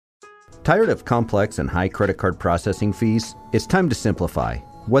Tired of complex and high credit card processing fees? It's time to simplify.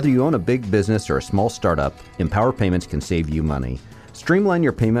 Whether you own a big business or a small startup, Empower Payments can save you money. Streamline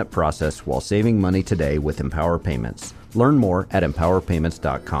your payment process while saving money today with Empower Payments. Learn more at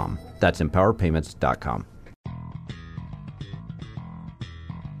empowerpayments.com. That's empowerpayments.com.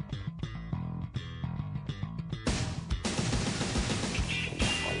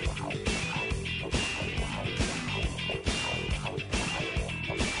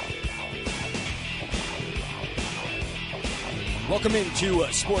 Welcome into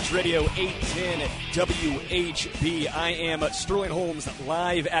Sports Radio 810 WHB. I am Sterling Holmes,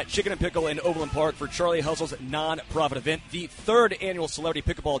 live at Chicken and Pickle in Overland Park for Charlie Hustle's non-profit event, the third annual Celebrity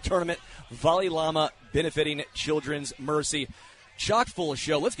Pickleball Tournament, Volley, Llama, benefiting Children's Mercy. Chock full of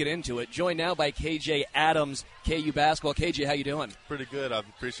show. Let's get into it. Joined now by KJ Adams, KU Basketball. KJ, how you doing? Pretty good. I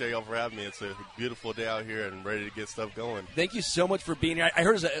appreciate y'all for having me. It's a beautiful day out here and ready to get stuff going. Thank you so much for being here. I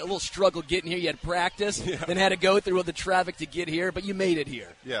heard it was a little struggle getting here. You had practice, then had to go through all the traffic to get here, but you made it here.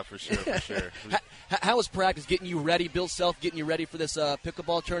 Yeah, for sure. How was practice getting you ready, Bill Self, getting you ready for this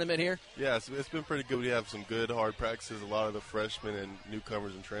pickleball tournament here? Yeah, it's been pretty good. We have some good, hard practices. A lot of the freshmen and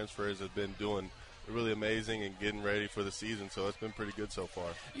newcomers and transfers have been doing really amazing and getting ready for the season, so it's been pretty good so far.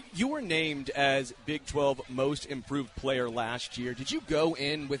 You were named as Big 12 Most Improved Player last year. Did you go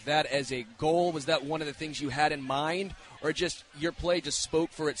in with that as a goal? Was that one of the things you had in mind, or just your play just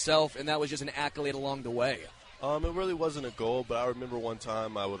spoke for itself and that was just an accolade along the way? It really wasn't a goal, but I remember one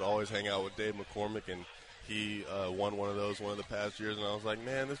time I would always hang out with Dave McCormick, and he won one of those one of the past years, and I was like,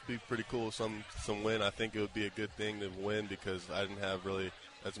 man, this would be pretty cool, some win. I think it would be a good thing to win because I didn't have really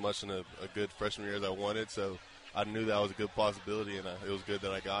as much in a good freshman year as I wanted, so I knew that was a good possibility, and it was good that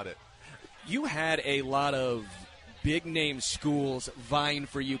I got it. You had a lot of big-name schools vying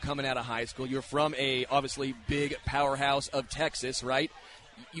for you coming out of high school. You're from a, obviously, big powerhouse of Texas, right?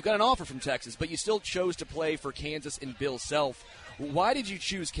 You got an offer from Texas, but you still chose to play for Kansas and Bill Self. Why did you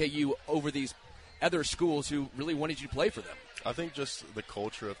choose KU over these other schools who really wanted you to play for them? I think just the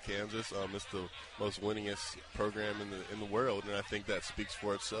culture of Kansas. It's the most winningest program in the world, and I think that speaks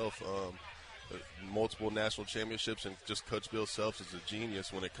for itself. Multiple national championships, and just Coach Bill Self is a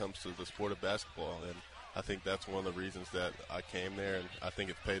genius when it comes to the sport of basketball, and I think that's one of the reasons that I came there, and I think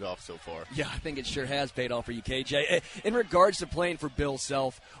it's paid off so far. Yeah, I think it sure has paid off for you, KJ. In regards to playing for Bill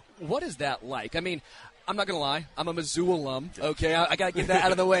Self, what is that like? I mean, I'm not going to lie. I'm a Mizzou alum, okay? I got to get that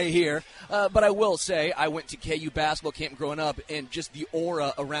out of the way here. But I will say I went to KU basketball camp growing up, and just the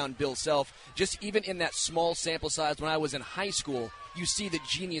aura around Bill Self, just even in that small sample size when I was in high school, you see the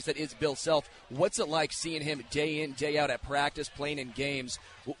genius that is Bill Self. What's it like seeing him day in, day out at practice, playing in games?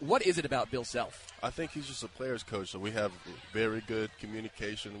 What is it about Bill Self? I think he's just a player's coach, so we have very good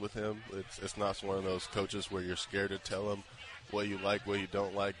communication with him. It's not one of those coaches where you're scared to tell him what you like, what you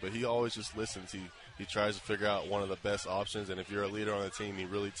don't like, but he always just listens. He tries to figure out one of the best options, and if you're a leader on the team, he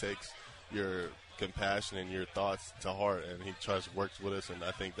really takes your compassion and your thoughts to heart, and he tries to work with us, and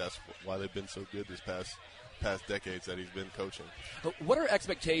I think that's why they've been so good this past decades that he's been coaching. What are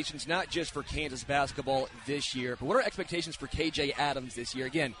expectations, not just for Kansas basketball this year, but what are expectations for KJ Adams this year?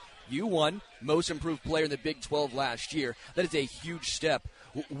 Again, you won Most Improved Player in the Big 12 last year. That is a huge step.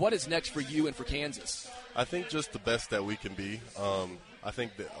 What is next for you and for Kansas? I think just the best that we can be. I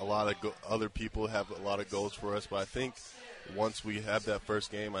think that a lot of other people have a lot of goals for us, but I think once we have that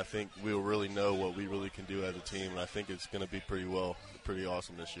first game, I think we'll really know what we really can do as a team, and I think it's going to be pretty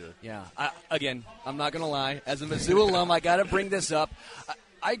awesome this year. Yeah. I'm not going to lie. As a Mizzou alum, I got to bring this up.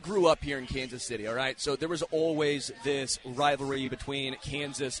 I grew up here in Kansas City, all right? So there was always this rivalry between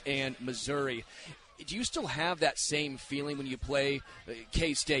Kansas and Missouri. Do you still have that same feeling when you play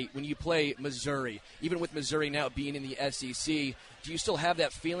K-State, when you play Missouri, even with Missouri now being in the SEC? Do you still have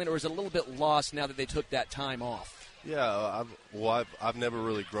that feeling, or is it a little bit lost now that they took that time off? Yeah, I've never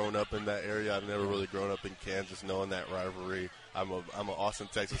really grown up in that area. I've never really grown up in Kansas knowing that rivalry. I'm an Austin,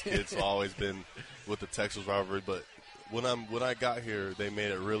 Texas kid, so I've always been with the Texas rivalry. But when I got here, they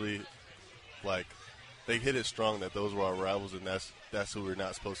made it really they hit it strong that those were our rivals, and that's who we're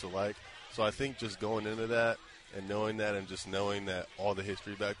not supposed to like. So I think just going into that and knowing that, and just knowing that all the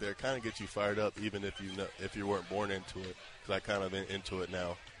history back there kind of gets you fired up, even if you weren't born into it. Because I kind of been into it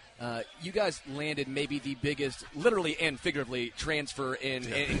now. You guys landed maybe the biggest, literally and figuratively, transfer in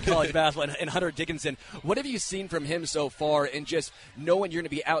college basketball, and Hunter Dickinson. What have you seen from him so far, and just knowing you're going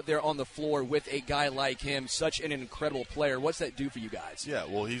to be out there on the floor with a guy like him, such an incredible player? What's that do for you guys? Yeah,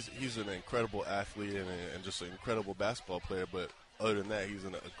 well, he's an incredible athlete and just an incredible basketball player, but other than that, he's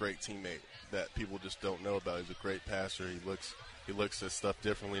a great teammate that people just don't know about. He's a great passer. He looks at stuff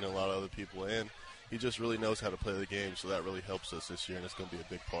differently than a lot of other people, and he just really knows how to play the game, so that really helps us this year, and it's going to be a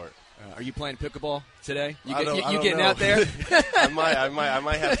big part. Are you playing pickleball today? You I don't getting know. out there? I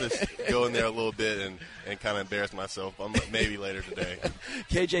might have to go in there a little bit and kind of embarrass myself. Maybe later today.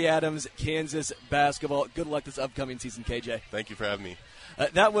 KJ Adams, Kansas basketball. Good luck this upcoming season, KJ. Thank you for having me.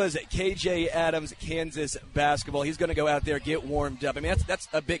 That was KJ Adams, Kansas basketball. He's going to go out there, get warmed up. I mean, that's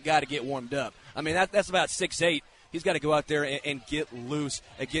a big guy to get warmed up. I mean, that's about 6'8". He's got to go out there and get loose.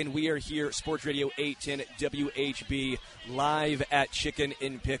 Again, we are here, Sports Radio 810 WHB, live at Chicken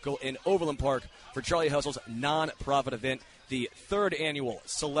and Pickle in Overland Park for Charlie Hustle's non-profit event, the 3rd annual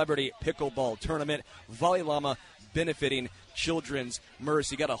Celebrity Pickleball Tournament. Volley Llama benefiting Children's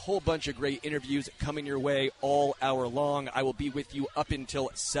Mercy. Got a whole bunch of great interviews coming your way all hour long. I will be with you up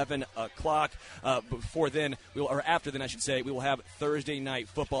until 7 o'clock. After then, I should say, we will have Thursday night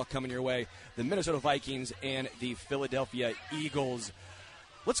football coming your way. The Minnesota Vikings and the Philadelphia Eagles.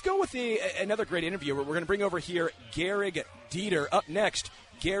 Let's go with another great interview. We're going to bring over here Garrig Dieter. Up next,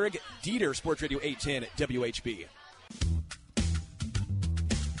 Garrig Dieter, Sports Radio 810 WHB.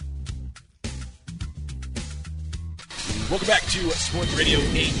 Welcome back to Sports Radio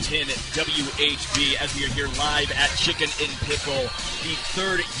 810 WHB as we are here live at Chicken and Pickle, the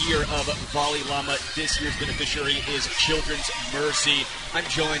 3rd year of Volley Llama. This year's beneficiary is Children's Mercy. I'm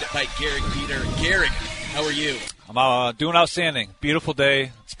joined by Garrig Dieter. Garrig, how are you? I'm doing outstanding. Beautiful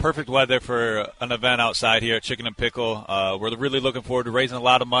day. It's perfect weather for an event outside here at Chicken and Pickle. We're really looking forward to raising a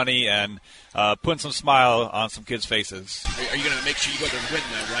lot of money and putting some smile on some kids' faces. Are you going to make sure you go there and win,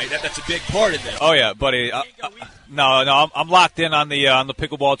 though, right? That's a big part of this. Oh, yeah, buddy. No, I'm locked in on the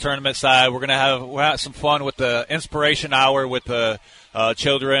pickleball tournament side. We'll have some fun with the inspiration hour with the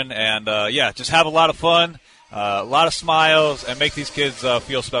children, and just have a lot of fun. A lot of smiles, and make these kids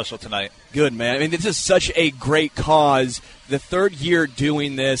feel special tonight. Good, man. I mean, this is such a great cause. The 3rd year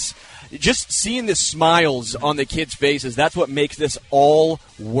doing this, just seeing the smiles on the kids' faces, that's what makes this all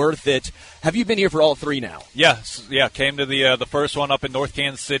worth it. Have you been here for all 3 now? Yeah. Came to the first one up in North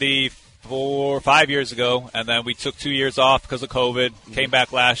Kansas City 5 years ago, and then we took 2 years off because of COVID. Came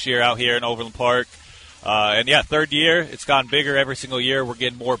back last year out here in Overland Park. 3rd year, it's gotten bigger every single year. We're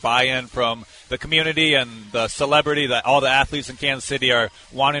getting more buy-in from the community and the celebrity that all the athletes in Kansas City are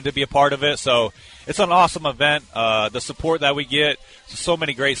wanting to be a part of it. So it's an awesome event. The support that we get, so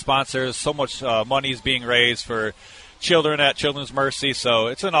many great sponsors, so much money is being raised for children at Children's Mercy. So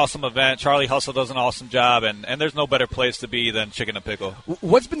it's an awesome event. Charlie Hustle does an awesome job, and there's no better place to be than Chicken and Pickle.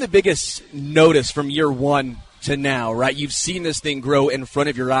 What's been the biggest notice from year one to now, right? You've seen this thing grow in front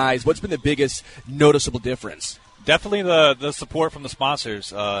of your eyes. What's been the biggest noticeable difference? Definitely the support from the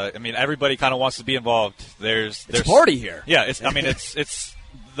sponsors. Everybody kind of wants to be involved. There's a party here. Yeah, it's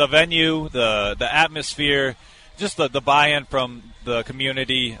the venue, the atmosphere, just the buy-in from the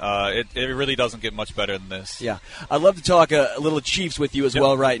community. It really doesn't get much better than this. Yeah, I'd love to talk a little Chiefs with you as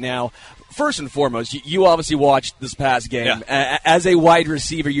well right now. First and foremost, you obviously watched this past game. Yeah. As a wide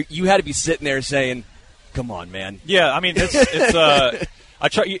receiver, you had to be sitting there saying, "Come on, man." Yeah, I mean it's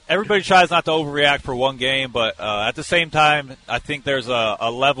everybody tries not to overreact for one game, but at the same time, I think there's a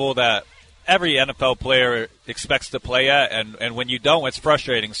level that every NFL player expects to play at, and when you don't, it's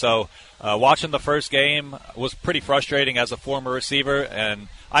frustrating. So watching the first game was pretty frustrating as a former receiver, and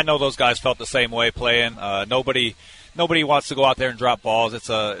I know those guys felt the same way playing. Nobody wants to go out there and drop balls. It's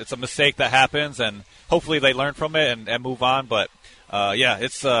a mistake that happens, and hopefully they learn from it and move on. But,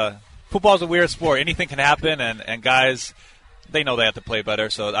 football's a weird sport. Anything can happen, and guys – they know they have to play better,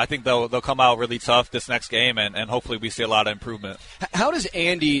 so I think they'll come out really tough this next game, and hopefully we see a lot of improvement. How does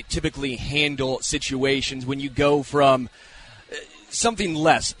Andy typically handle situations when you go from something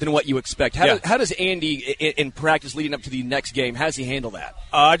less than what you expect? How does Andy, in practice leading up to the next game, how does he handle that?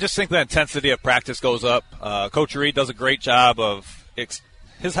 I just think the intensity of practice goes up. Coach Reed does a great job of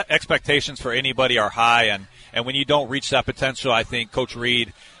his expectations for anybody are high, and when you don't reach that potential, I think Coach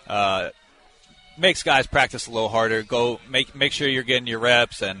Reed makes guys practice a little harder. Go make sure you're getting your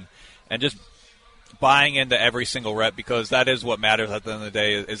reps and just buying into every single rep, because that is what matters at the end of the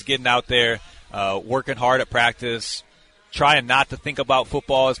day, is getting out there, working hard at practice, trying not to think about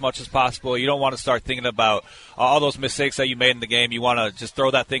football as much as possible. You don't want to start thinking about all those mistakes that you made in the game. You want to just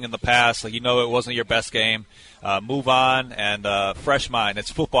throw that thing in the past. Like, it wasn't your best game. Move on, and fresh mind. It's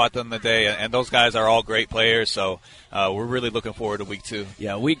football at the end of the day, and those guys are all great players, so we're really looking forward to Week 2.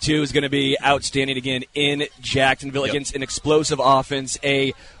 Yeah, Week 2 is going to be outstanding again in Jacksonville against an explosive offense,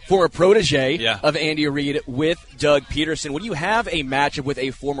 for a protege of Andy Reid with Doug Peterson. When you have a matchup with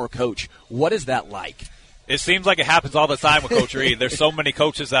a former coach, what is that like? It seems like it happens all the time with Coach Reid. There's so many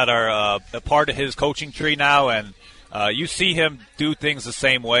coaches that are a part of his coaching tree now, and you see him do things the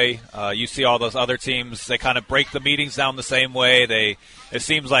same way. You see all those other teams, they kind of break the meetings down the same way. It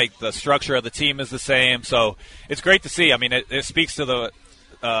seems like the structure of the team is the same. So it's great to see. I mean, it speaks to the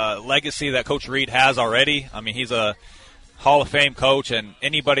legacy that Coach Reed has already. I mean, he's a Hall of Fame coach, and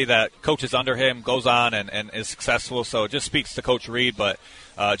anybody that coaches under him goes on and is successful. So it just speaks to Coach Reed. But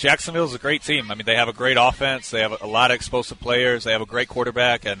Jacksonville is a great team. I mean, they have a great offense. They have a lot of explosive players. They have a great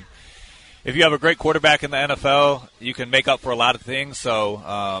quarterback. And if you have a great quarterback in the NFL, you can make up for a lot of things.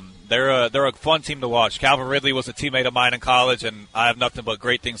 So they're a fun team to watch. Calvin Ridley was a teammate of mine in college, and I have nothing but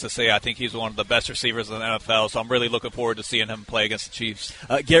great things to say. I think he's one of the best receivers in the NFL, so I'm really looking forward to seeing him play against the Chiefs.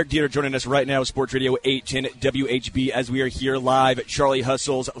 Garrett Dieter joining us right now, Sports Radio 810 WHB, as we are here live at Charlie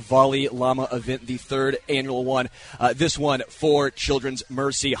Hustle's Volley Llama event, the third annual one. This one for Children's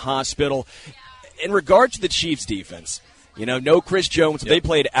Mercy Hospital. In regard to the Chiefs' defense, no Chris Jones. Yep. They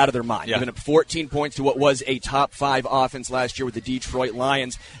played out of their mind. Yep. Giving up 14 points to what was a top 5 offense last year with the Detroit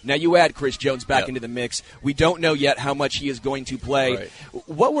Lions. Now you add Chris Jones back into the mix. We don't know yet how much he is going to play. Right.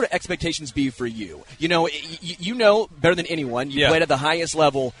 What would expectations be for you? You know better than anyone. You played at the highest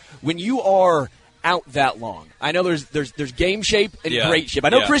level. When you are out that long, I know there's game shape and great shape. I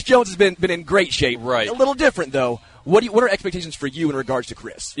know Chris Jones has been in great shape. Right. A little different though. What are expectations for you in regards to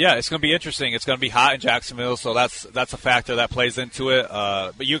Chris? Yeah, it's going to be interesting. It's going to be hot in Jacksonville, so that's a factor that plays into it.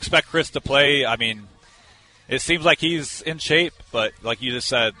 But you expect Chris to play. I mean, it seems like he's in shape, but like you just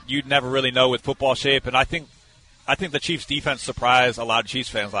said, you'd never really know with football shape. And I think the Chiefs' defense surprised a lot of Chiefs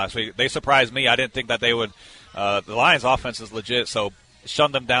fans last week. They surprised me. I didn't think that they would. The Lions' offense is legit, so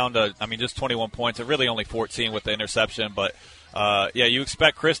shunned them down to, just 21 points. It really only 14 with the interception. But, you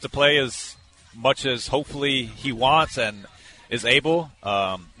expect Chris to play as much as hopefully he wants and is able.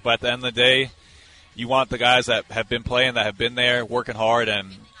 But at the end of the day, you want the guys that have been playing, that have been there, working hard,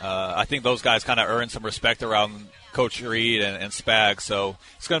 and I think those guys kind of earn some respect around Coach Reed and Spags. So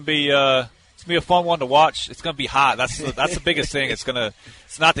it's going to be a fun one to watch. It's going to be hot. That's the biggest thing. It's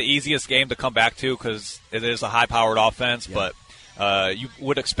not the easiest game to come back to because it is a high-powered offense, but you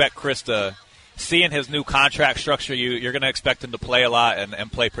would expect Chris to. Seeing his new contract structure, you're going to expect him to play a lot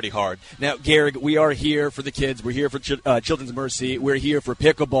and play pretty hard. Now, Garrett, we are here for the kids. We're here for Children's Mercy. We're here for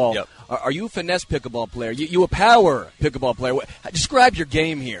pickleball. Yep. Are you a finesse pickleball player? You a power pickleball player? Describe your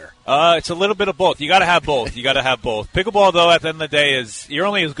game here. It's a little bit of both. You got to have both. Pickleball, though, at the end of the day, is you're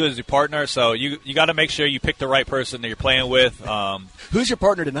only as good as your partner, so you got to make sure you pick the right person that you're playing with. Who's your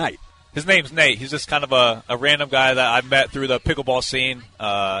partner tonight? His name's Nate. He's just kind of a random guy that I met through the pickleball scene.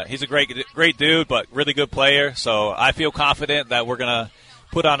 He's a great dude, but really good player. So I feel confident that we're going to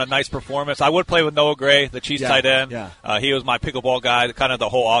put on a nice performance. I would play with Noah Gray, the Chiefs tight end. Yeah. He was my pickleball guy kind of the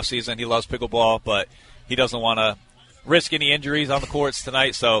whole offseason. He loves pickleball, but he doesn't want to risk any injuries on the courts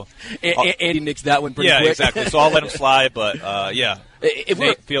tonight. So Andy nicks that one pretty quick. Yeah, exactly. So I'll let him slide, but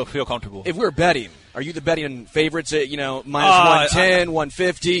If feel comfortable. If we're betting, are you the betting favorites at minus 110,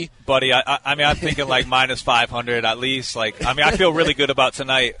 150? Buddy, I'm thinking like minus 500 at least. I feel really good about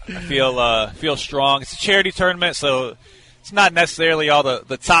tonight. I feel strong. It's a charity tournament, so it's not necessarily all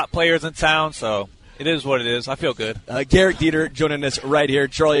the top players in town. So it is what it is. I feel good. Garrett Dieter joining us right here.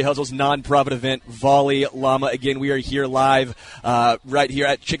 Charlie Hustle's nonprofit event, Volley Llama. Again, we are here live right here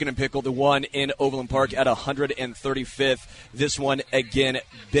at Chicken and Pickle, the one in Overland Park at 135th. This one, again,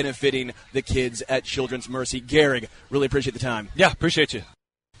 benefiting the kids at Children's Mercy. Garrett, really appreciate the time. Yeah, appreciate you.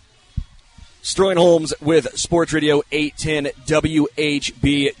 Stroy and Holmes with Sports Radio 810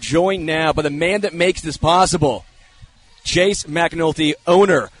 WHB. Joined now by the man that makes this possible, Chase McNulty,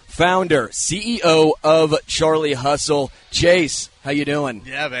 owner, founder, CEO of Charlie Hustle. Chase, how you doing?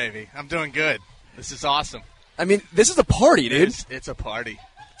 Yeah, baby. I'm doing good. This is awesome. This is a party, dude. It's a party.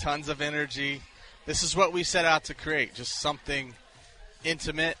 Tons of energy. This is what we set out to create, just something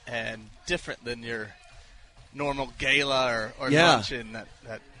intimate and different than your normal gala or luncheon that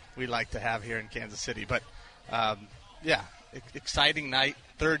we like to have here in Kansas City. But, exciting night.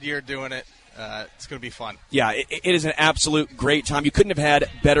 Third year doing it. It's going to be fun. Yeah, it is an absolute great time. You couldn't have had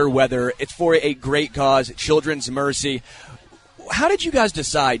better weather. It's for a great cause, Children's Mercy. How did you guys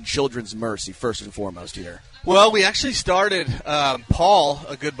decide Children's Mercy first and foremost here? Well, we actually started, Paul,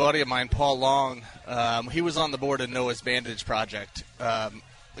 a good buddy of mine, Paul Long, he was on the board of Noah's Bandage Project. A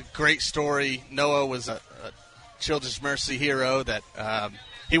great story. Noah was a Children's Mercy hero that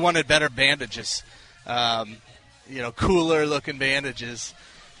he wanted better bandages, cooler-looking bandages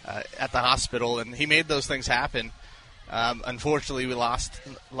at the hospital, and he made those things happen. Unfortunately, we lost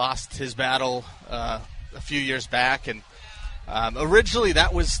his battle a few years back, and originally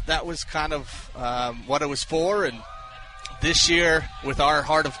that was kind of what it was for. And this year, with our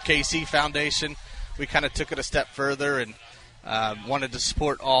Heart of KC Foundation, we kind of took it a step further and wanted to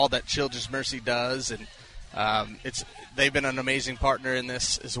support all that Children's Mercy does, and they've been an amazing partner in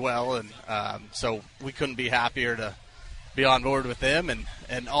this as well, and so we couldn't be happier to be on board with them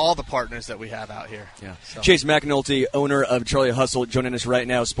and all the partners that we have out here. Yeah. So. Chase McAnulty, owner of Charlie Hustle, joining us right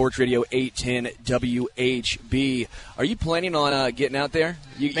now, Sports Radio 810 WHB. Are you planning on getting out there?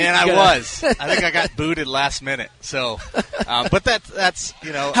 I was. I think I got booted last minute. So, but that's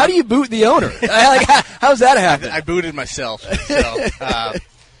How do you boot the owner? How's that happen? I booted myself. So,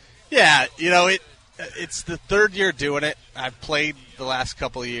 yeah, it's the third year doing it. I've played the last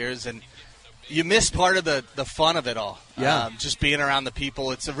couple of years, and you miss part of the fun of it all. Yeah. Just being around the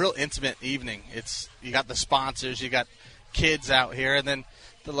people. It's a real intimate evening. You got the sponsors, you got kids out here, and then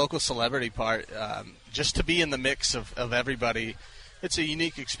the local celebrity part. Just to be in the mix of everybody, it's a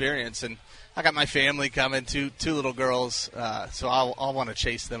unique experience. And I got my family coming, two little girls, so I'll want to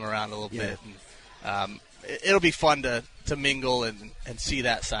chase them around a little bit. And, it'll be fun to mingle and see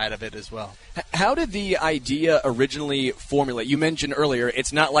that side of it as well. How did the idea originally formulate? You mentioned earlier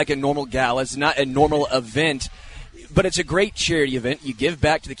it's not like a normal gala. It's not a normal event, but it's a great charity event. You give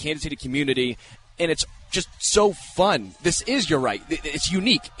back to the Kansas City community, and it's just so fun. This is, you're right, it's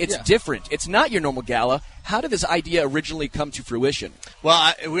unique. It's different. It's not your normal gala. How did this idea originally come to fruition?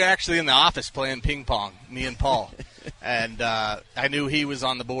 Well, we were actually in the office playing ping pong, me and Paul. And I knew he was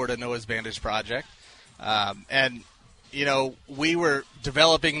on the board of Noah's Bandage Project. And we were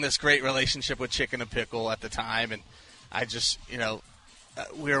developing this great relationship with Chicken and Pickle at the time, and I just,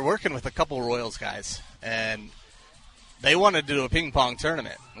 we were working with a couple Royals guys, and they wanted to do a ping pong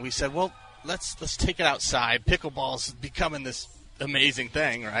tournament. And we said, well, let's take it outside. Pickleball's becoming this amazing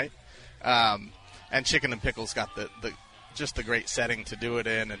thing, right? And Chicken and Pickle's got the great setting to do it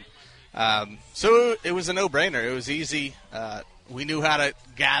in, and so it was a no-brainer. It was easy. We knew how to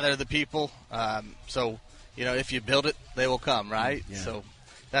gather the people, so. If you build it, they will come, right? Yeah. So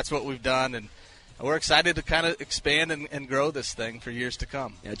that's what we've done, and we're excited to kind of expand and grow this thing for years to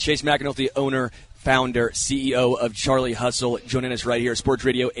come. Yeah, Chase McAnulty, owner, founder, CEO of Charlie Hustle, joining us right here, Sports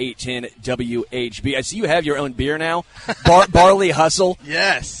Radio 810 WHB. I see you have your own beer now, Barley Hustle.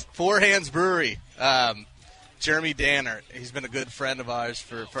 Yes, Four Hands Brewery. Jeremy Danner, he's been a good friend of ours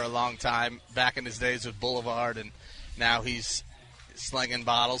for a long time, back in his days with Boulevard, and now he's slinging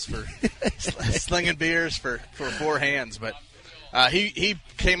bottles slinging beers for Four Hands. But he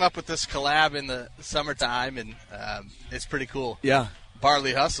came up with this collab in the summertime, and it's pretty cool. Yeah.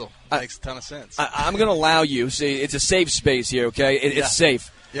 Barley Hustle makes a ton of sense. I'm going to allow you. See, it's a safe space here, okay? It's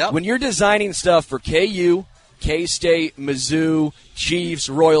safe. Yep. When you're designing stuff for KU, K-State, Mizzou, Chiefs,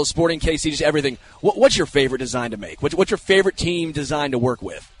 Royals, Sporting KC, just everything, what's your favorite design to make? What's your favorite team design to work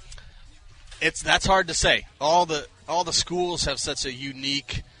with? That's hard to say. All the schools have such a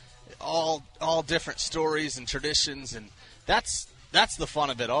unique, all different stories and traditions, and that's the fun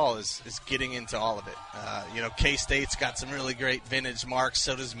of it all is getting into all of it. K-State's got some really great vintage marks.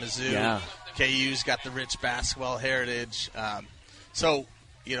 So does Mizzou. Yeah. KU's got the rich basketball heritage. So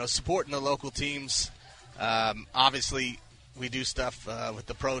supporting the local teams. Obviously, we do stuff with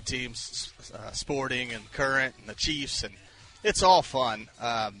the pro teams, Sporting and Current and the Chiefs, and it's all fun.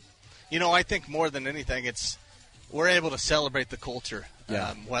 I think more than anything, we're able to celebrate the culture,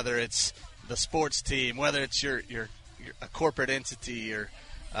 whether it's the sports team, whether it's your a corporate entity, or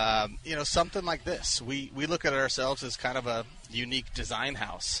something like this. We look at ourselves as kind of a unique design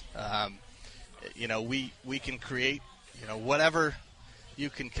house. We can create whatever you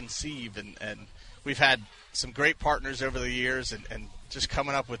can conceive, and we've had some great partners over the years, and just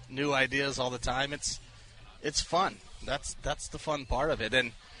coming up with new ideas all the time. It's fun. That's the fun part of it,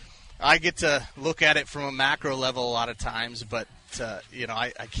 and I get to look at it from a macro level a lot of times, but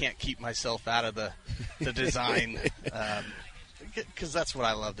I can't keep myself out of the design because that's what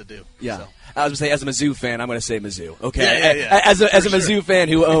I love to do. Yeah, so. I was going to say, as a Mizzou fan, I'm going to say Mizzou. Okay, yeah. As a Mizzou fan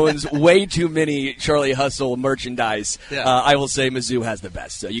who owns way too many Charlie Hustle merchandise, I will say Mizzou has the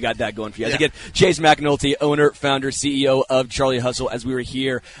best. So you got that going for you. As again, Chase McAnulty, owner, founder, CEO of Charlie Hustle, as we were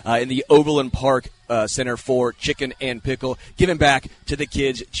here in the Overland Park Center for Chicken and Pickle, giving back to the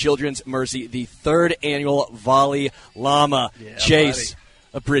kids, Children's Mercy, the 3rd annual Volley Llama. Yeah, Chase, buddy.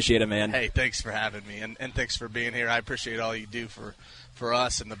 Appreciate it, man. Hey, thanks for having me, and thanks for being here. I appreciate all you do for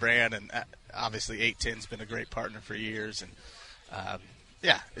us and the brand, and obviously 810's been a great partner for years, and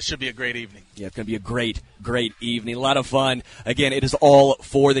it should be a great evening. Yeah, it's going to be a great, great evening. A lot of fun. Again, it is all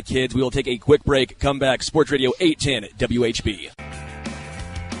for the kids. We will take a quick break, come back, Sports Radio 810 WHB.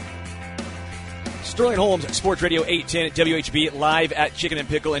 Sterling Holmes, Sports Radio 810 WHB, live at Chicken and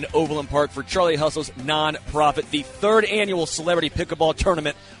Pickle in Overland Park for Charlie Hustle's nonprofit, the 3rd annual Celebrity Pickleball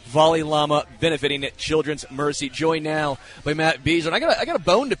Tournament, Volley, Llama, benefiting at Children's Mercy. Joined now by Matt Beasley. I got a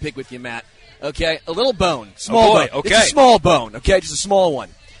bone to pick with you, Matt. Okay, a little bone, small bone. Okay, it's a small bone. Okay, just a small one.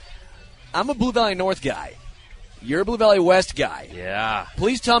 I'm a Blue Valley North guy. You're a Blue Valley West guy. Yeah.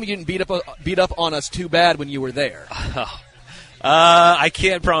 Please tell me you didn't beat up on us too bad when you were there. I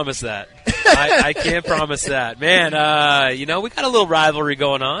can't promise that. I can't promise that. Man, we got a little rivalry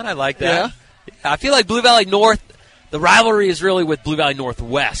going on. I like that. Yeah. I feel like Blue Valley North, the rivalry is really with Blue Valley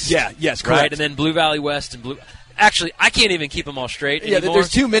Northwest. Yeah, yes, correct. Right? And then Blue Valley West and Actually, I can't even keep them all straight anymore. Yeah, there's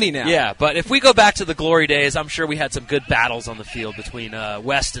too many now. Yeah, but if we go back to the glory days, I'm sure we had some good battles on the field between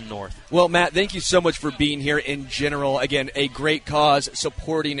West and North. Well, Matt, thank you so much for being here in general. Again, a great cause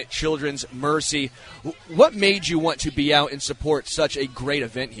supporting Children's Mercy. What made you want to be out and support such a great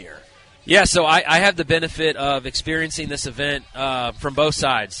event here? Yeah, so I have the benefit of experiencing this event from both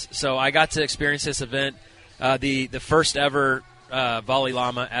sides. So I got to experience this event, the first ever Volley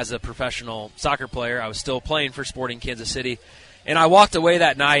Llama as a professional soccer player. I was still playing for Sporting Kansas City. And I walked away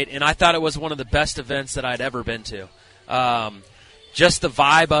that night, and I thought it was one of the best events that I'd ever been to. Just the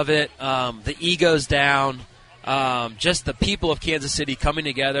vibe of it, the egos down, just the people of Kansas City coming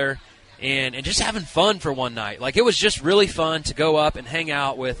together and just having fun for one night. Like, it was just really fun to go up and hang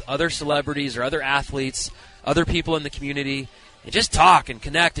out with other celebrities or other athletes, other people in the community, and just talk and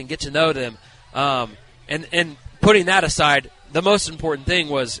connect and get to know them. And putting that aside, the most important thing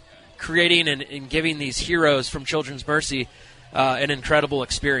was creating and giving these heroes from Children's Mercy an incredible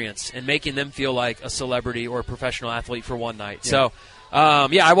experience and making them feel like a celebrity or a professional athlete for one night. Yeah. So,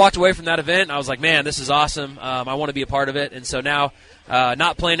 I walked away from that event, and I was like, man, this is awesome. I want to be a part of it. And so now,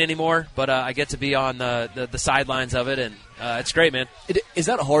 not playing anymore, but I get to be on the sidelines of it, and it's great, man. Is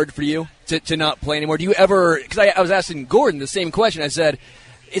that hard for you to not play anymore? Do you ever – because I was asking Gordon the same question. I said –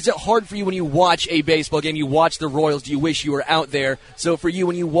 is it hard for you when you watch a baseball game, you watch the Royals, do you wish you were out there? So for you,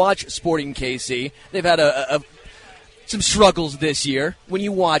 when you watch Sporting KC, they've had some struggles this year. When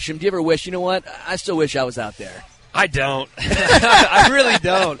you watch them, do you ever wish, you know what, I still wish I was out there? I don't. I really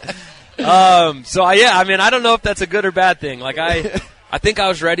don't. I don't know if that's a good or bad thing. Like, I think I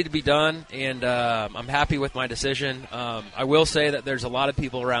was ready to be done, and I'm happy with my decision. I will say that there's a lot of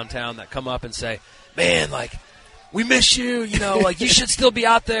people around town that come up and say, man, like, we miss you, like, you should still be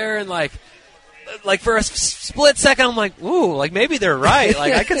out there. And, like for a split second, I'm like, ooh, like, maybe they're right.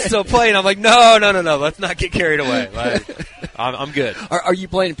 Like, I could still play. And I'm like, no, let's not get carried away. Like, I'm good. Are you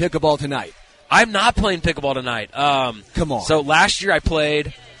playing pickleball tonight? I'm not playing pickleball tonight. Come on. So last year I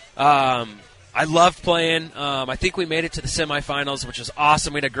played. I loved playing. I think we made it to the semifinals, which was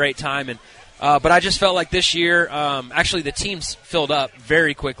awesome. We had a great time. But I just felt like this year, actually the teams filled up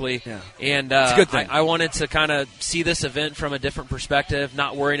very quickly. Yeah. And it's a good thing. I wanted to kind of see this event from a different perspective,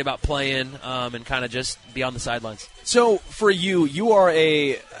 not worrying about playing, and kind of just be on the sidelines. So for you, you are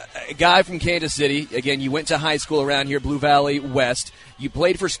a guy from Kansas City. Again, you went to high school around here, Blue Valley West. You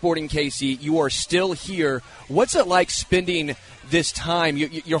played for Sporting KC. You are still here. What's it like spending this time,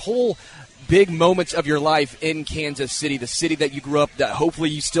 your whole big moments of your life in Kansas City, the city that you grew up, that hopefully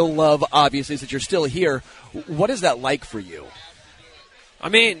you still love, obviously, that you're still here? What is that like for you? I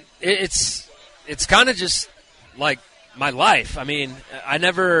mean, it's kind of just like my life. I mean, I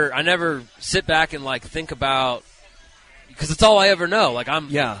never sit back and like think about, because it's all I ever know. Like, I'm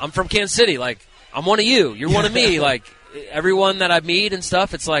from Kansas City. Like, I'm one of you. You're one of me. Like, everyone that I meet and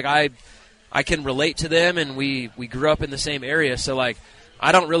stuff, it's like I can relate to them, and we grew up in the same area. So, like,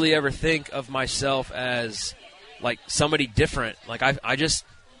 I don't really ever think of myself as like somebody different. Like, I'm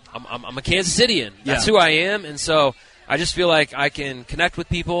a Kansas Cityan. That's who I am, and so I just feel like I can connect with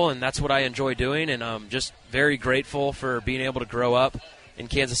people, and that's what I enjoy doing. And I'm just very grateful for being able to grow up in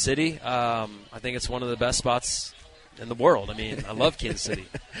Kansas City. I think it's one of the best spots in the world. I mean, I love Kansas City.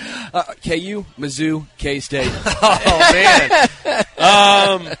 KU, Mizzou, K-State.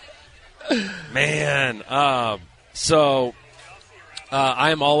 So I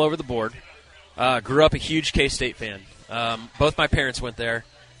am all over the board. Grew up a huge K-State fan. Both my parents went there.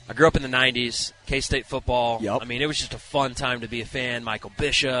 I grew up in the 90s, K-State football. Yep. I mean, it was just a fun time to be a fan. Michael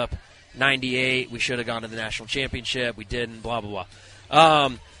Bishop, 98. We should have gone to the national championship. We didn't, blah, blah,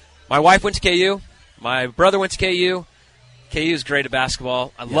 blah. My wife went to KU. My brother went to KU. KU is great at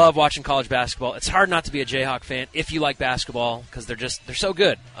basketball. I love watching college basketball. It's hard not to be a Jayhawk fan if you like basketball because they're so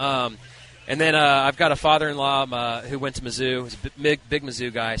good. And then I've got a father-in-law who went to Mizzou. He's a big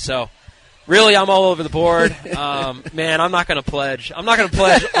Mizzou guy. So Really, I'm all over the board. Man, I'm not going to pledge. I'm not going to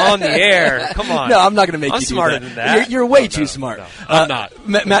pledge on the air. Come on. No, I'm not going to make I'm you do smarter that. than that. You're way too smart. No, I'm not.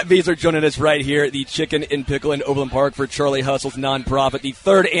 Matt Beasler joining us right here at the Chicken and Pickle in Overland Park for Charlie Hustle's nonprofit, the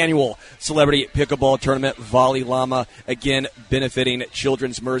 3rd annual Celebrity Pickleball Tournament, Volley Llama, again benefiting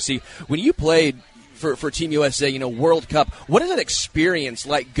Children's Mercy. When you played for Team USA, World Cup, what is that experience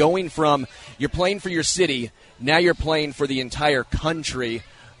like going from you're playing for your city, now you're playing for the entire country?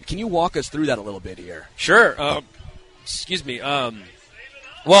 Can you walk us through that a little bit here? Sure. Excuse me.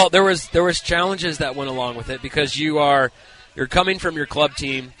 Well, there was challenges that went along with it because you're coming from your club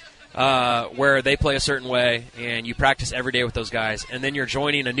team where they play a certain way and you practice every day with those guys, and then you're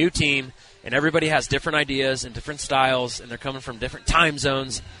joining a new team and everybody has different ideas and different styles and they're coming from different time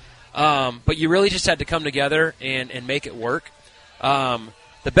zones. But you really just had to come together and make it work.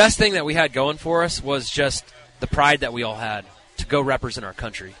 The best thing that we had going for us was just the pride that we all had to go represent our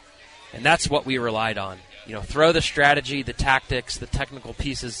country. And that's what we relied on. Throw the strategy, the tactics, the technical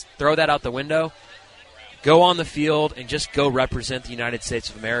pieces, throw that out the window, go on the field, and just go represent the United States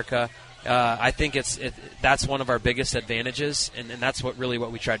of America. I think that's one of our biggest advantages, and that's what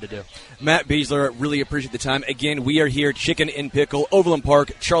we tried to do. Matt Beasler, really appreciate the time. Again, we are here, Chicken and Pickle, Overland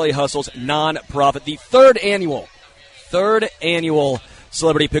Park, Charlie Hustle's nonprofit, the 3rd annual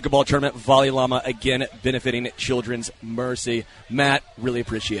Celebrity Pickleball Tournament, Volley Llama, again benefiting Children's Mercy. Matt, really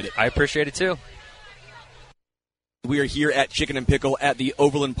appreciate it. I appreciate it too. We are here at Chicken and Pickle at the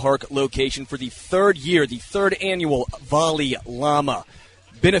Overland Park location for the 3rd year, the 3rd annual Volley Llama,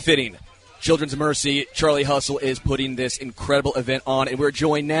 benefiting Children's Mercy. Charlie Hustle is putting this incredible event on, and we're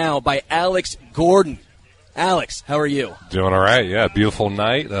joined now by Alex Gordon. Alex, how are you? Doing all right, yeah. Beautiful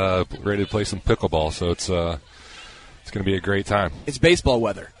night, ready to play some pickleball, so it's going to be a great time. It's baseball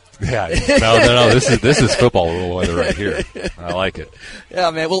weather. Yeah, no. This is football weather right here. I like it. Yeah,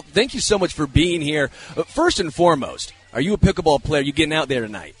 man. Well, thank you so much for being here. First and foremost, are you a pickleball player? You getting out there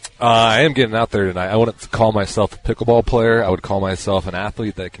tonight? I am getting out there tonight. I wouldn't call myself a pickleball player. I would call myself an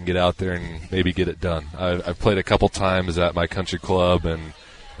athlete that can get out there and maybe get it done. I've played a couple times at my country club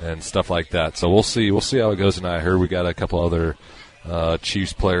and stuff like that. So we'll see. We'll see how it goes tonight. I heard we got a couple other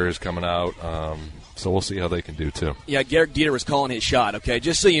Chiefs players coming out. So we'll see how they can do, too. Yeah, Garrick Dieter was calling his shot, okay?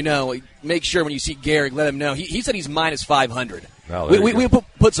 Just so you know, make sure when you see Garrick, let him know. He said he's minus 500. We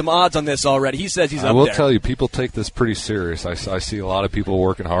put some odds on this already. He says he's up there. I will tell you, people take this pretty serious. I see a lot of people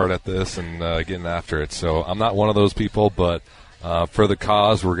working hard at this and getting after it. So I'm not one of those people, but for the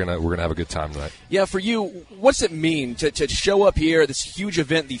cause, we're gonna have a good time tonight. Yeah, for you, what's it mean to show up here, this huge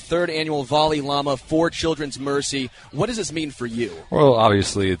event, the 3rd annual Volley Llama for Children's Mercy? What does this mean for you? Well,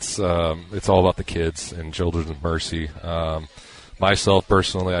 obviously, it's all about the kids and Children's Mercy. Myself,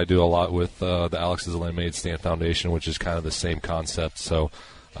 personally, I do a lot with the Alex's Lemonade Stand Foundation, which is kind of the same concept. So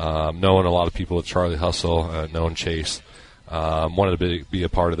knowing a lot of people at Charlie Hustle, knowing Chase, wanted to be a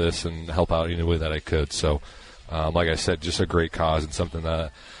part of this and help out any way that I could. So like I said, just a great cause and something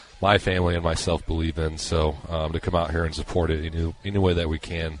that my family and myself believe in. So to come out here and support it any way that we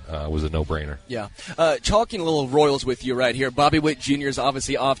can was a no-brainer. Yeah. Talking a little Royals with you right here. Bobby Witt Jr. is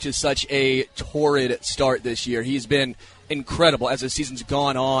obviously off to such a torrid start this year. He's been incredible as the season's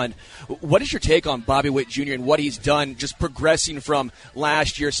gone on. What is your take on Bobby Witt Jr. and what he's done, just progressing from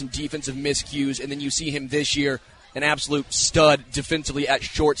last year, some defensive miscues, and then you see him this year, an absolute stud defensively at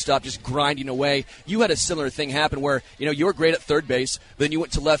shortstop, just grinding away. You had a similar thing happen where, you were great at third base, but then you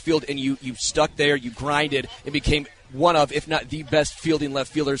went to left field and you stuck there, you grinded, and became one of, if not the best fielding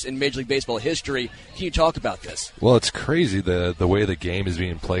left fielders in Major League Baseball history. Can you talk about this? Well, it's crazy the way the game is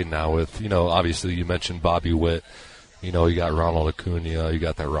being played now with, obviously you mentioned Bobby Witt. You got Ronald Acuna, you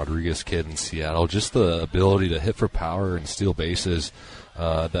got that Rodriguez kid in Seattle. Just the ability to hit for power and steal bases.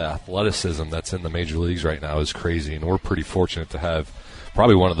 The athleticism that's in the major leagues right now is crazy, and we're pretty fortunate to have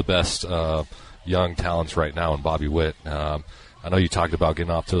probably one of the best young talents right now in Bobby Witt. I know you talked about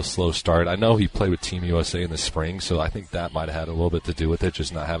getting off to a slow start. I know he played with Team USA in the spring, so I think that might have had a little bit to do with it,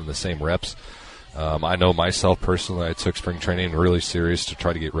 just not having the same reps. I know myself personally, I took spring training really serious to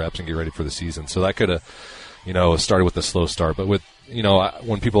try to get reps and get ready for the season, so that could have started with a slow start. But with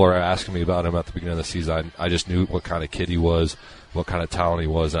when people are asking me about him at the beginning of the season, I just knew what kind of kid he was, what kind of talent he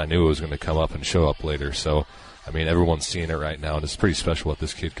was, and I knew it was going to come up and show up later. So, everyone's seeing it right now, and it's pretty special what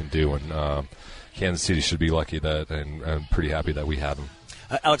this kid can do. And Kansas City should be lucky and I'm pretty happy that we have him.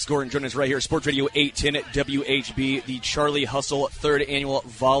 Alex Gordon joining us right here, Sports Radio 810 at WHB, the Charlie Hustle 3rd Annual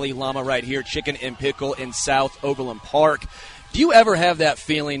Volley Llama right here, Chicken and Pickle in South Overland Park. Do you ever have that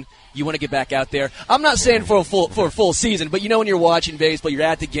feeling you want to get back out there? I'm not saying for a full season, but when you're watching baseball, you're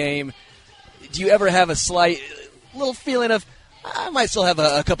at the game, do you ever have a slight little feeling of, I might still have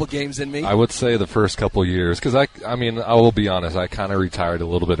a couple games in me. I would say the first couple years, because I mean, I will be honest, I kind of retired a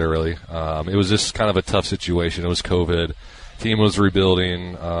little bit early. It was just kind of a tough situation. It was COVID. Team was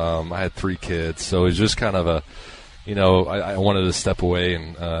rebuilding. I had 3 kids, so it was just kind of a, I wanted to step away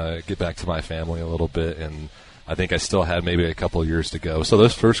and get back to my family a little bit, and I think I still had maybe a couple of years to go. So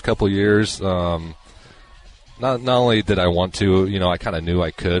those first couple of years, not only did I want to, I kind of knew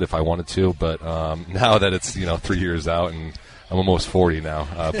I could if I wanted to, but now that it's 3 years out and I'm almost 40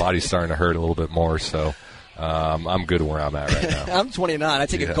 now, body's starting to hurt a little bit more. So I'm good where I'm at right now. I'm 29. I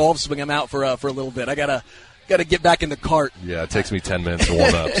take a golf swing. I'm out for a little bit. I gotta get back in the cart. Yeah, it takes me 10 minutes to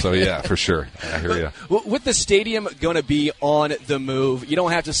warm up. So, yeah, for sure. I hear you. With the stadium going to be on the move, you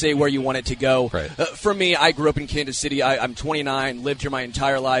don't have to say where you want it to go. Right. For me, I grew up in Kansas City. I'm 29, lived here my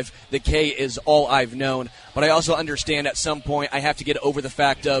entire life. The K is all I've known. But I also understand at some point I have to get over the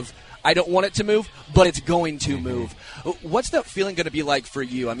fact of I don't want it to move, but it's going to move. What's that feeling going to be like for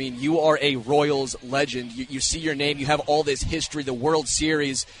you? I mean, you are a Royals legend. You see your name. You have all this history, the World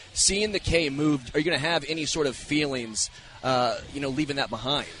Series. Seeing the K move, are you going to have any sort of feelings, leaving that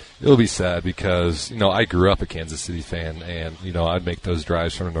behind? It'll be sad because, I grew up a Kansas City fan, and, I'd make those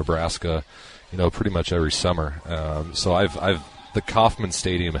drives from Nebraska, pretty much every summer. So the Kauffman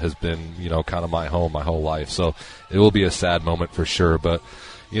Stadium has been, kind of my home my whole life. So it will be a sad moment for sure, but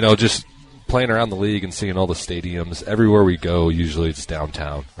just playing around the league and seeing all the stadiums, everywhere we go, usually it's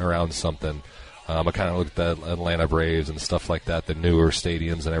downtown, around something. I kind of looked at Atlanta Braves and stuff like that, the newer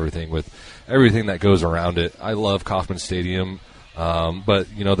stadiums and everything with everything that goes around it. I love Kauffman Stadium, but,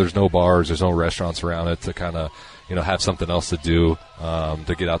 there's no bars, there's no restaurants around it to kind of, have something else to do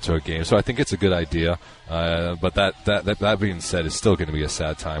to get out to a game. So I think it's a good idea. But that being said, it's still going to be a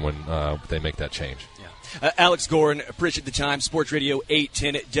sad time when they make that change. Alex Gorin, appreciate the time. Sports Radio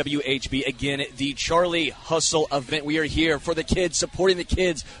 810 WHB. Again, the Charlie Hustle event. We are here for the kids, supporting the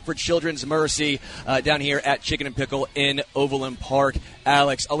kids for Children's Mercy down here at Chicken and Pickle in Overland Park.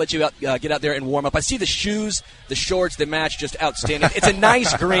 Alex, I'll let you get out there and warm up. I see the shoes, the shorts, the match, just outstanding. It's a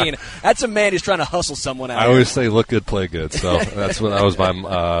nice green. That's a man who's trying to hustle someone out. I always say look good, play good. So that was my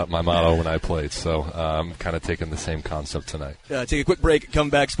motto when I played. So I'm kind of taking the same concept tonight. Take a quick break. Come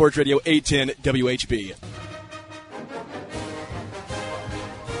back. Sports Radio 810 WHB.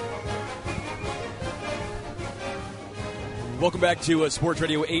 Welcome back to Sports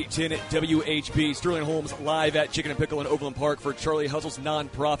Radio 810 WHB. Sterling Holmes live at Chicken and Pickle in Overland Park for Charlie Hustle's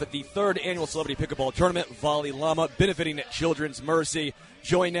nonprofit, the 3rd annual Celebrity Pickleball Tournament, Volley Llama, benefiting Children's Mercy.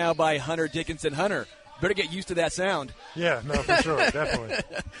 Joined now by Hunter Dickinson. Hunter, better get used to that sound. Yeah, no, for sure, definitely.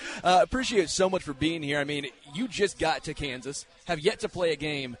 Appreciate so much for being here. I mean, you just got to Kansas, have yet to play a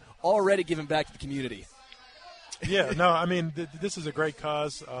game, already giving back to the community. Yeah, no, I mean, this is a great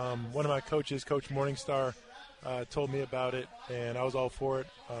cause. One of my coaches, Coach Morningstar, told me about it, and I was all for it.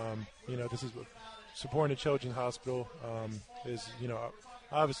 This is supporting the Children's Hospital is,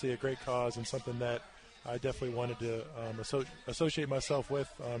 obviously a great cause and something that I definitely wanted to associate myself with.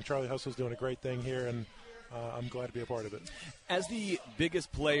 Charlie Hustle's doing a great thing here, and I'm glad to be a part of it. As the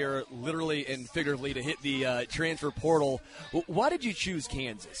biggest player, literally and figuratively, to hit the transfer portal, why did you choose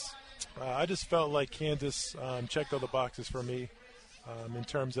Kansas? I just felt like Kansas checked all the boxes for me in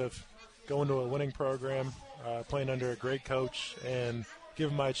terms of going to a winning program, playing under a great coach, and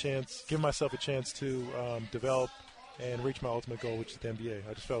giving myself a chance to develop and reach my ultimate goal, which is the NBA.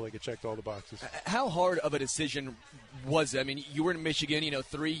 I just felt like it checked all the boxes. How hard of a decision was it? I mean, you were in Michigan,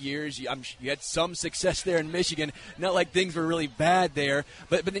 3 years. You had some success there in Michigan. Not like things were really bad there.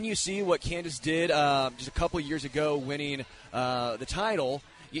 But then you see what Kansas did just a couple of years ago, winning the title.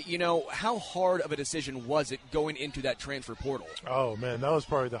 How hard of a decision was it going into that transfer portal? Oh, man, that was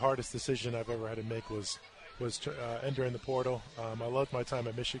probably the hardest decision I've ever had to make was entering the portal. I loved my time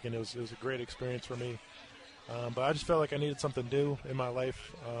at Michigan. It was a great experience for me. But I just felt like I needed something new in my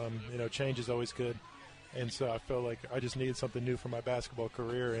life. Change is always good. And so I felt like I just needed something new for my basketball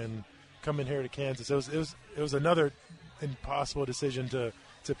career. And coming here to Kansas, it was another impossible decision to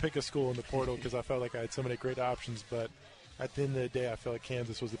pick a school in the portal because I felt like I had so many great options. But at the end of the day, I feel like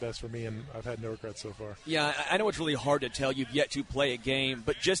Kansas was the best for me, and I've had no regrets so far. Yeah, I know it's really hard to tell. You've yet to play a game,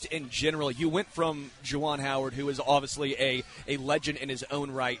 but just in general, you went from Juwan Howard, who is obviously a legend in his own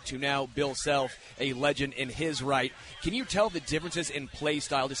right, to now Bill Self, a legend in his right. Can you tell the differences in play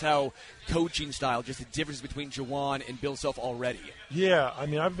style, just how coaching style, just the differences between Juwan and Bill Self already? Yeah, I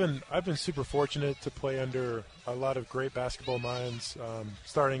mean, I've been super fortunate to play under a lot of great basketball minds,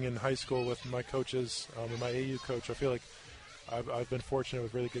 starting in high school with my coaches and my AU coach. I feel like I've been fortunate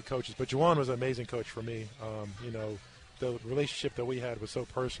with really good coaches, but Juwan was an amazing coach for me. The relationship that we had was so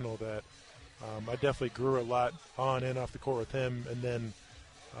personal that I definitely grew a lot on and off the court with him, and then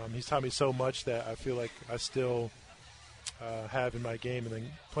he's taught me so much that I feel like I still have in my game. And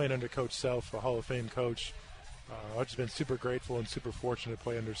then playing under Coach Self, a Hall of Fame coach, I've just been super grateful and super fortunate to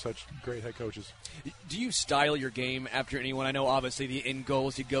play under such great head coaches. Do you style your game after anyone? I know obviously the end goal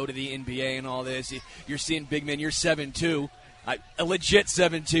is to go to the NBA and all this. You're seeing big men. You're 7'2". A legit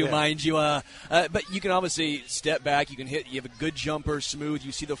 7'2", mind you. But you can obviously step back. You can hit. You have a good jumper, smooth.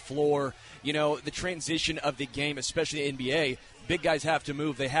 You see the floor. You know, the transition of the game, especially the NBA, big guys have to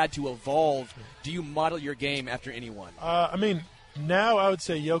move. They had to evolve. Do you model your game after anyone? I mean, now I would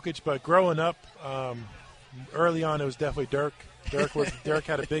say Jokic, but growing up, early on it was definitely Dirk. Dirk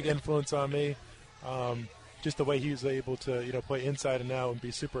had a big influence on me. Just the way he was able to, play inside and out and be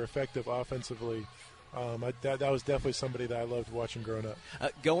super effective offensively. That was definitely somebody that I loved watching growing up.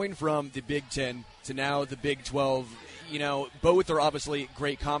 Going from the Big Ten to now the Big 12, both are obviously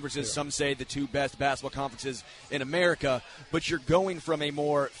great conferences. Yeah. Some say the two best basketball conferences in America, but you're going from a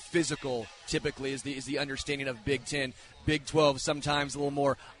more physical, typically, is the understanding of Big Ten. Big 12, sometimes a little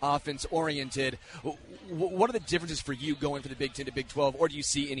more offense-oriented. What are the differences for you going from the Big 10 to Big 12, or do you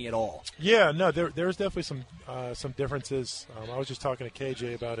see any at all? Yeah, no, there's definitely some differences. I was just talking to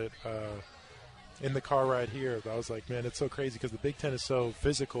KJ about it in the car ride here. I was like, man, it's so crazy because the Big Ten is so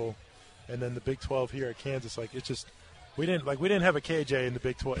physical, and then the Big 12 here at Kansas, like it's just we didn't have a KJ in the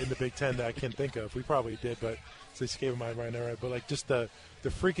Big 12 in the Big 10 that I can think of. We probably did, but so just gave him my right now, right? But like just the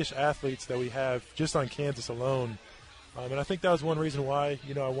freakish athletes that we have just on Kansas alone. And I think that was one reason why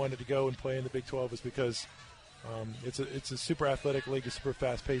I wanted to go and play in the Big 12 is because it's a super athletic league, a super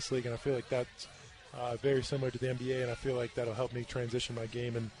fast-paced league, and I feel like that's very similar to the NBA, and I feel like that'll help me transition my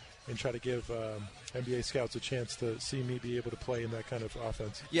game and try to give NBA scouts a chance to see me be able to play in that kind of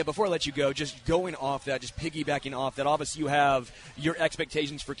offense. Yeah, before I let you go, just going off that, just piggybacking off that, obviously you have your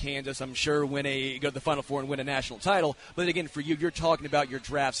expectations for Kansas, I'm sure, go to the Final Four and win a national title. But again, for you, you're talking about your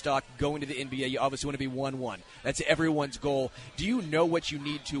draft stock going to the NBA. You obviously want to be 1-1. That's everyone's goal. Do you know what you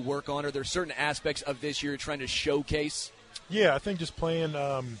need to work on? Are there certain aspects of this you're trying to showcase? Yeah, I think just playing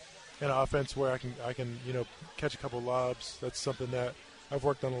an offense where I can catch a couple lobs. That's something that I've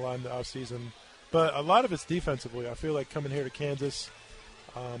worked on a lot in the offseason. But a lot of it's defensively. I feel like coming here to Kansas,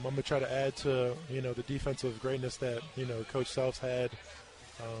 I'm going to try to add to, the defensive greatness that, Coach Self's had.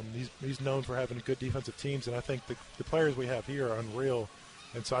 He's known for having good defensive teams, and I think the players we have here are unreal.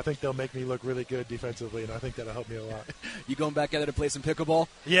 And so I think they'll make me look really good defensively, and I think that'll help me a lot. You going back out there to play some pickleball?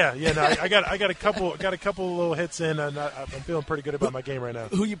 Yeah. No, I got a couple little hits in, and I'm feeling pretty good about my game right now.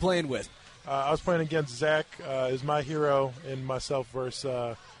 Who you playing with? I was playing against Zach, is my hero, and myself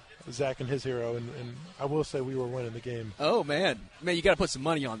versus Zach and his hero, and I will say we were winning the game. Oh, man, you got to put some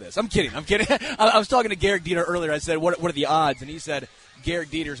money on this. I'm kidding. I was talking to Garrick Dieter earlier. I said, what are the odds? And he said, Garrick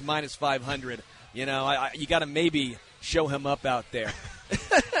Dieter's minus 500. You got to maybe show him up out there.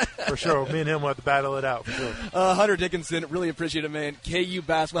 For sure. Me and him will have to battle it out, for sure. Hunter Dickinson, really appreciate it, man. KU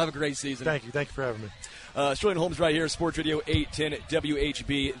basketball, have a great season. Thank you for having me. Sterling Holmes right here, Sports Radio 810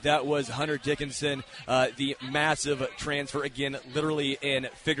 WHB. That was Hunter Dickinson, the massive transfer, again, literally and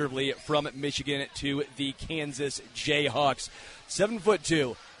figuratively, from Michigan to the Kansas Jayhawks.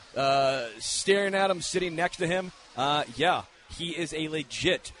 7'2", staring at him, sitting next to him. He is a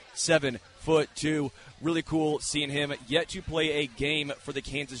legit 7'2". Really cool seeing him yet to play a game for the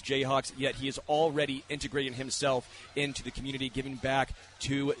Kansas Jayhawks, yet he is already integrating himself into the community, giving back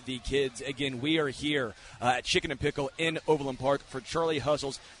to the kids. Again, we are here at Chicken and Pickle in Overland Park for Charlie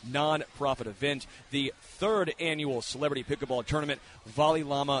Hustle's non-profit event, the 3rd annual Celebrity Pickleball Tournament, Volley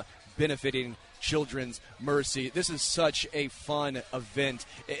Llama, benefiting Children's Mercy. This is such a fun event.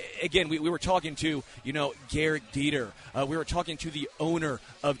 Again, we were talking to, Garrick Dieter. We were talking to the owner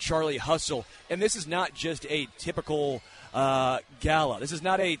of Charlie Hustle. And this is not just a typical gala. This is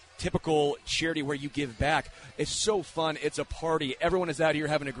not a typical charity where you give back. It's so fun. It's a party. Everyone is out here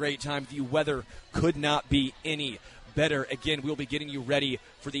having a great time. The weather could not be any better. Again, we'll be getting you ready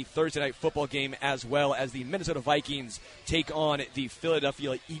for the Thursday night football game, as well as the Minnesota Vikings take on the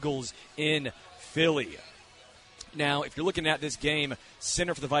Philadelphia Eagles in Philly. Now, if you're looking at this game,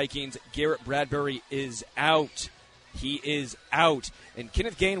 center for the Vikings, Garrett Bradbury is out. He is out. And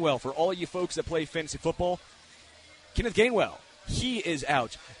Kenneth Gainwell, for all of you folks that play fantasy football, Kenneth Gainwell, he is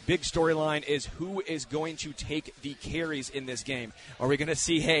out. Big storyline is who is going to take the carries in this game. Are we going to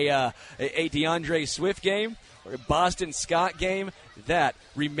see a DeAndre Swift game or a Boston Scott game? That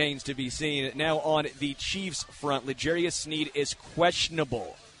remains to be seen. Now on the Chiefs front, L'Jarius Sneed is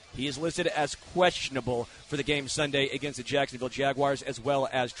questionable. He is listed as questionable for the game Sunday against the Jacksonville Jaguars, as well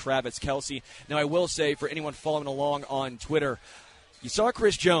as Travis Kelce. Now, I will say, for anyone following along on Twitter, you saw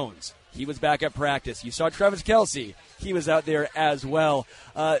Chris Jones He was back at practice. You saw Travis Kelce. He was out there as well.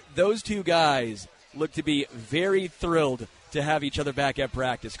 Those two guys look to be very thrilled to have each other back at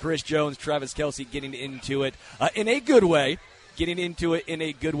practice. Chris Jones, Travis Kelce getting into it in a good way.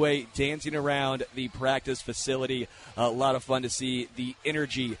 Dancing around the practice facility. A lot of fun to see the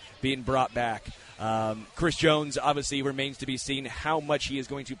energy being brought back. Chris Jones obviously remains to be seen how much he is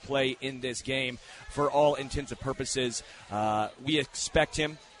going to play in this game. For all intents and purposes, we expect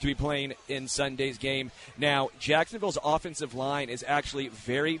him to be playing in Sunday's game. Now, Jacksonville's offensive line is actually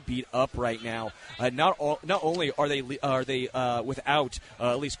very beat up right now. Not only are they without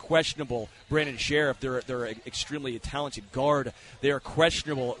at least questionable Brandon Sheriff, they're an extremely talented guard. They are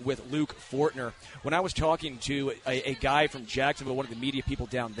questionable with Luke Fortner. When I was talking to a guy from Jacksonville, one of the media people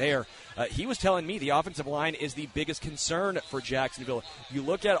down there, he was telling me the offensive line is the biggest concern for Jacksonville. You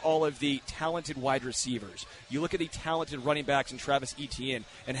look at all of the talented wide receivers. You look at the talented running backs in Travis Etienne.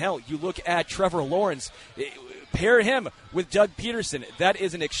 And hell, you look at Trevor Lawrence. Pair him with Doug Peterson. That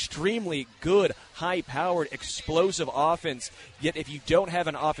is an extremely good, high-powered, explosive offense. Yet if you don't have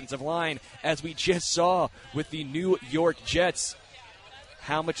an offensive line, as we just saw with the New York Jets,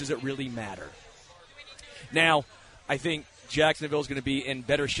 how much does it really matter? Now, I think Jacksonville is going to be in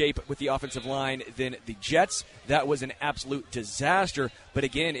better shape with the offensive line than the Jets. That was an absolute disaster. But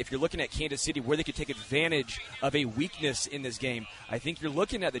again, if you're looking at Kansas City, where they could take advantage of a weakness in this game, I think you're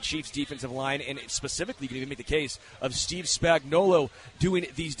looking at the Chiefs' defensive line, and specifically you can even make the case of Steve Spagnuolo doing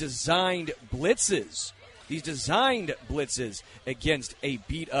these designed blitzes against a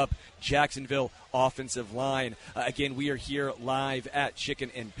beat-up Jacksonville offensive line. Again, we are here live at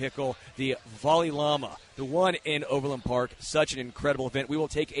Chicken and Pickle, the Volley Llama, the one in Overland Park. Such an incredible event. We will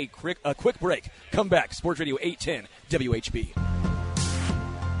take a quick break. Come back. Sports Radio 810 WHB.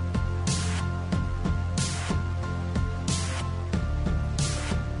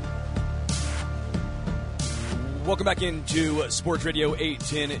 Welcome back into Sports Radio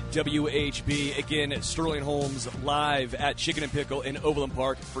 810 WHB. Again, Sterling Holmes live at Chicken and Pickle in Overland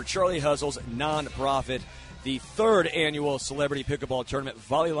Park for Charlie Hustle's nonprofit, the third annual Celebrity Pickleball Tournament,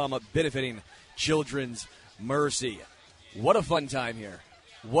 Volley Llama, benefiting Children's Mercy. What a fun time here.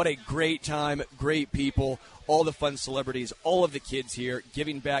 What a great time, great people, all the fun celebrities, all of the kids here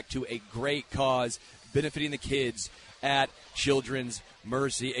giving back to a great cause, benefiting the kids at Children's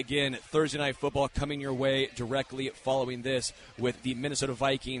Mercy. Again, Thursday Night Football coming your way directly following this, with the Minnesota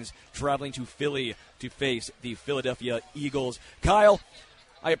Vikings traveling to Philly to face the Philadelphia Eagles. Kyle,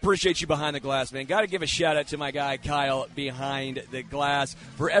 I appreciate you behind the glass, man. Got to give a shout-out to my guy, Kyle, behind the glass.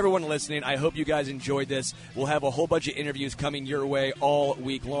 For everyone listening, I hope you guys enjoyed this. We'll have a whole bunch of interviews coming your way all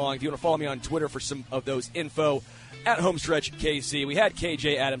week long. If you want to follow me on Twitter for some of those info, at Homestretch KC, we had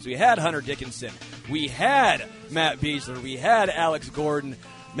KJ Adams, we had Hunter Dickinson, we had Matt Beasler, we had Alex Gordon.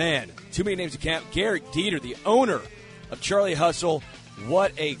 Man, too many names to count. Garrett Dieter, the owner of Charlie Hustle.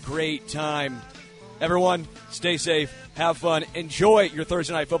 What a great time. Everyone, stay safe, have fun, enjoy your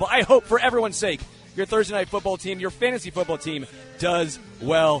Thursday Night Football. I hope, for everyone's sake, your Thursday Night Football team, your fantasy football team, does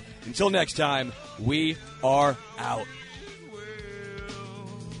well. Until next time, we are out.